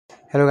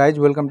Hello guys,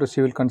 welcome to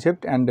Civil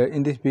Concept, and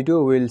in this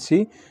video we will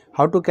see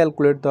how to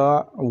calculate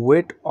the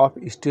weight of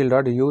steel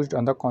rod used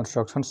on the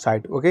construction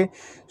site. Okay,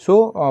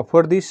 so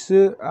for this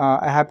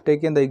I have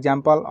taken the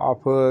example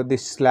of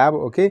this slab.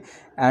 Okay,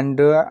 and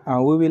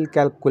we will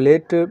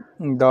calculate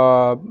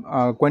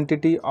the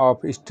quantity of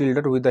steel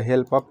rod with the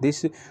help of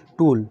this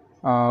tool.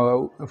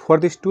 For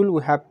this tool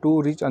we have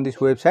to reach on this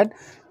website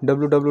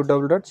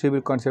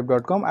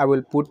www.civilconcept.com. I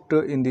will put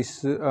in this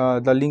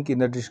the link in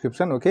the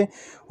description. Okay,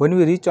 when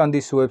we reach on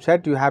this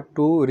website you have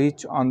to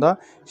reach on the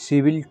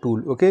civil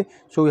tool. Okay,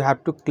 so we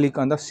have to click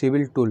on the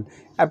civil tool.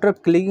 After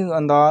clicking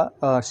on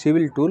the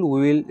civil tool,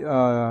 we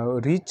will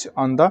reach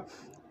on the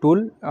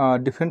tool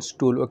difference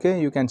tool.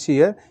 Okay, you can see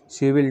here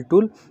civil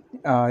tool,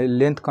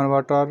 length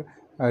converter,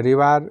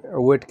 rebar,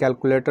 weight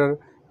calculator,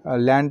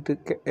 land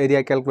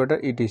area calculator,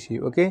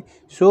 etc. Okay,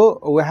 so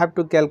we have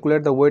to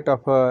calculate the weight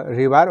of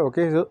rebar.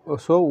 Okay,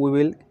 so we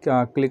will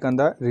click on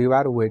the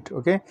rebar weight.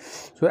 Okay,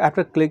 so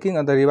after clicking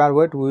on the rebar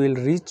weight we will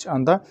reach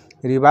on the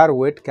rebar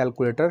weight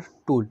calculator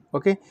tool.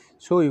 Okay,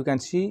 so you can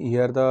see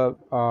here the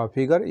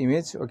figure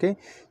image. Okay,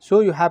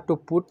 so you have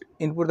to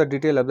input the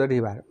detail of the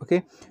rebar.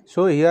 Okay,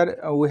 so here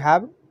we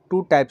have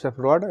two types of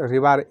rod,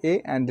 rebar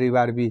A and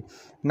rebar B.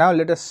 Now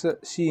let us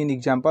see an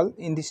example.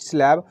 In this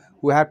slab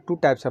we have two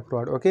types of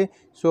rod. Okay,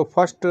 so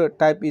first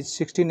type is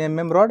 16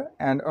 mm rod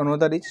and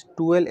another is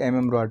 12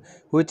 mm rod,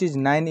 which is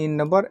 9 in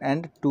number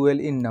and 12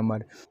 in number.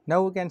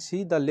 Now we can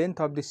see the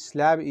length of this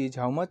slab is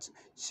how much,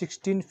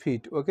 16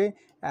 feet. Okay,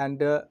 and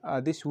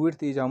this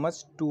width is how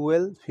much,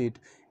 12 feet,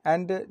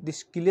 and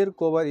this clear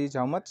cover is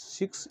how much,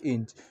 6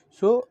 inch.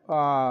 So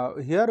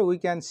here we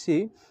can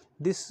see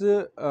this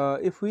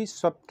if we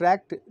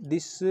subtract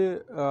this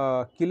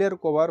clear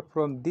cover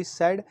from this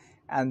side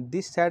and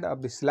this side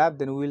of the slab,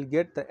 then we will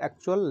get the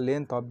actual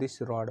length of this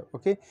rod.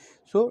 Okay,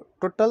 so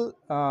total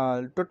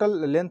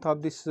length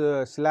of this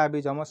slab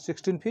is almost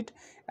 16 feet,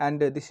 and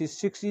this is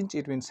 6 inch,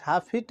 it means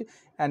half feet,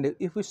 and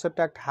if we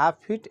subtract half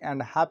feet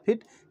and half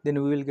feet,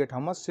 then we will get how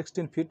much,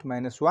 16 feet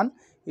minus 1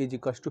 is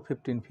equals to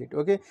 15 feet.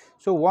 Okay,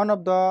 so one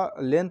of the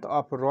length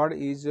of rod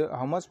is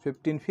how much,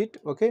 15 feet.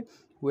 Okay,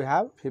 we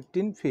have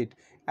 15 feet,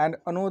 and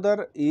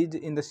another is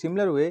in the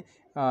similar way.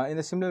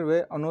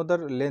 Another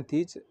length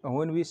is,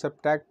 when we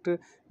subtract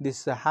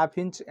this half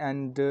inch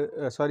and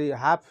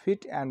half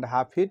feet and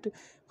half feet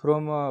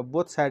from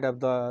both side of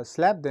the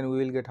slab, then we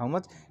will get how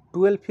much,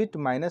 12 feet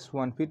minus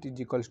 1 feet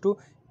is equals to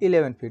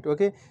 11 feet.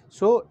 Okay,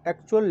 so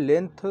actual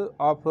length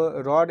of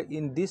rod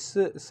in this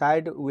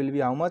side will be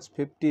how much,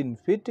 15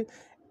 feet,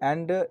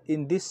 and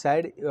in this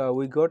side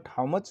we got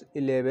how much,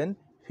 11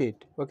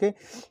 feet. Okay,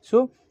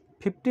 so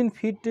 15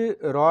 feet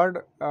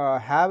rod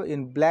have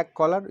in black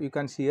color. You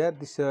can see here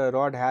this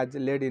rod has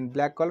lead in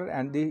black color,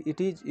 and it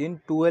is in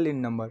 12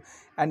 in number,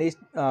 and its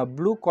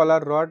blue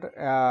color rod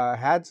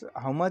has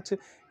how much,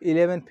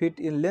 11 feet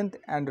in length,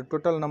 and the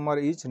total number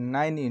is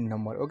 9 in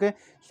number. Okay,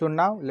 so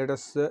now let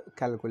us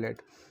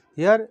calculate.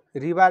 Here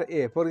rebar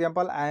A, for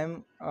example, I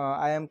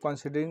am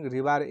considering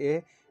rebar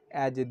A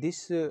as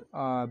this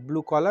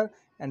blue color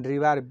and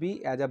rebar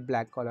B as a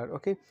black color.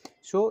 Okay,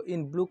 so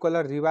in blue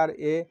color rebar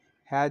A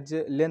has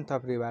length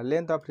of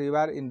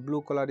rebar in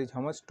blue color is how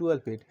much,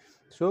 12 feet.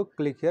 So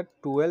click here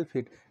 12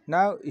 feet.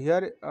 Now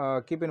here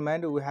keep in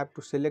mind we have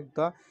to select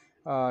the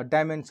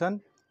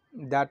dimension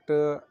that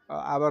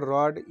our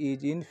rod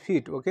is in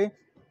feet. Okay,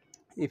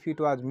 if it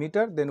was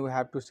meter, then we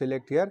have to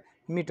select here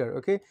meter.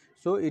 Okay,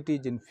 so it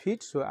is in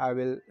feet, so I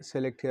will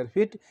select here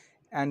feet,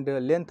 and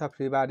length of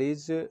rebar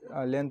is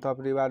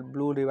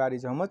blue rebar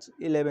is how much,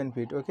 11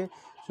 feet. Okay,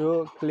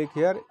 so click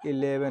here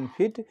 11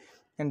 feet,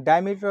 and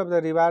diameter of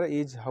the rebar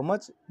is how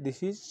much,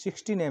 this is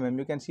 16 mm.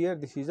 You can see here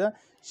this is a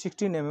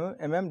 16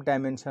 mm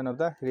dimension of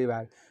the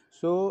rebar.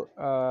 So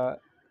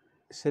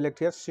select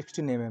here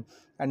 16 mm,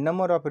 and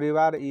number of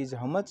rebar is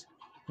how much,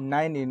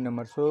 9 in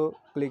number. So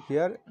click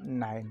here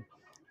 9.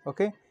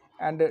 Okay,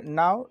 and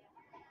now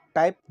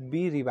type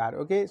B rebar.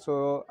 Okay,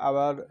 so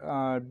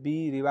our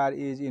B rebar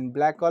is in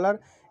black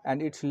color,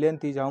 and its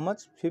length is how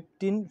much,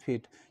 15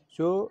 feet.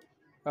 So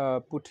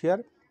put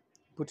here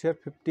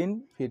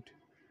 15 feet,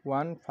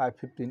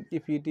 15.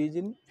 If it is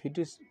in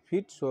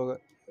feet, so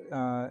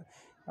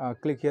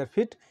click here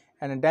feet,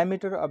 and the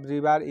diameter of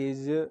rebar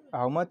is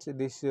how much,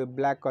 this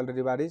black color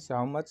rebar is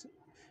how much,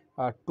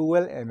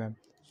 12 mm.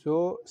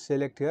 So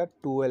select here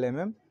 12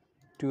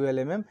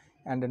 mm,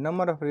 and the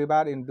number of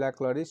rebar in black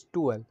color is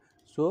 12.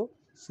 So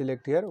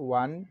select here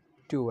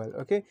 112.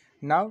 Okay,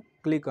 now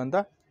click on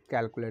the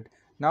calculate.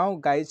 Now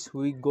guys,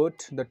 we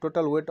got the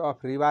total weight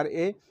of rebar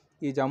A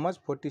is how much,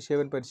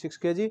 47.6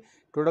 kg.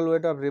 Total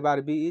weight of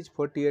rebar B is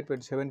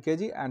 48.7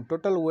 kg, and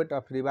total weight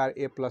of rebar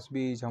A plus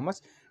B is how much,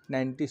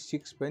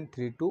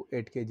 96.328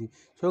 kg.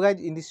 So guys,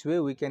 in this way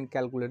we can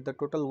calculate the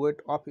total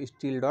weight of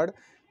steel rod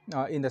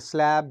in the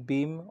slab,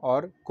 beam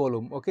or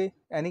column. Okay,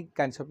 any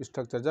kinds of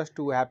structure, just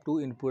we have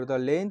to input the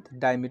length,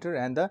 diameter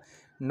and the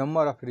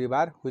number of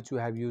rebar which we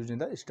have used in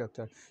the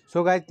structure.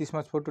 So guys, this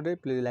much for today.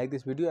 Please like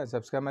this video and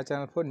subscribe my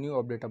channel for new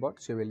update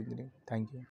about civil engineering. Thank you.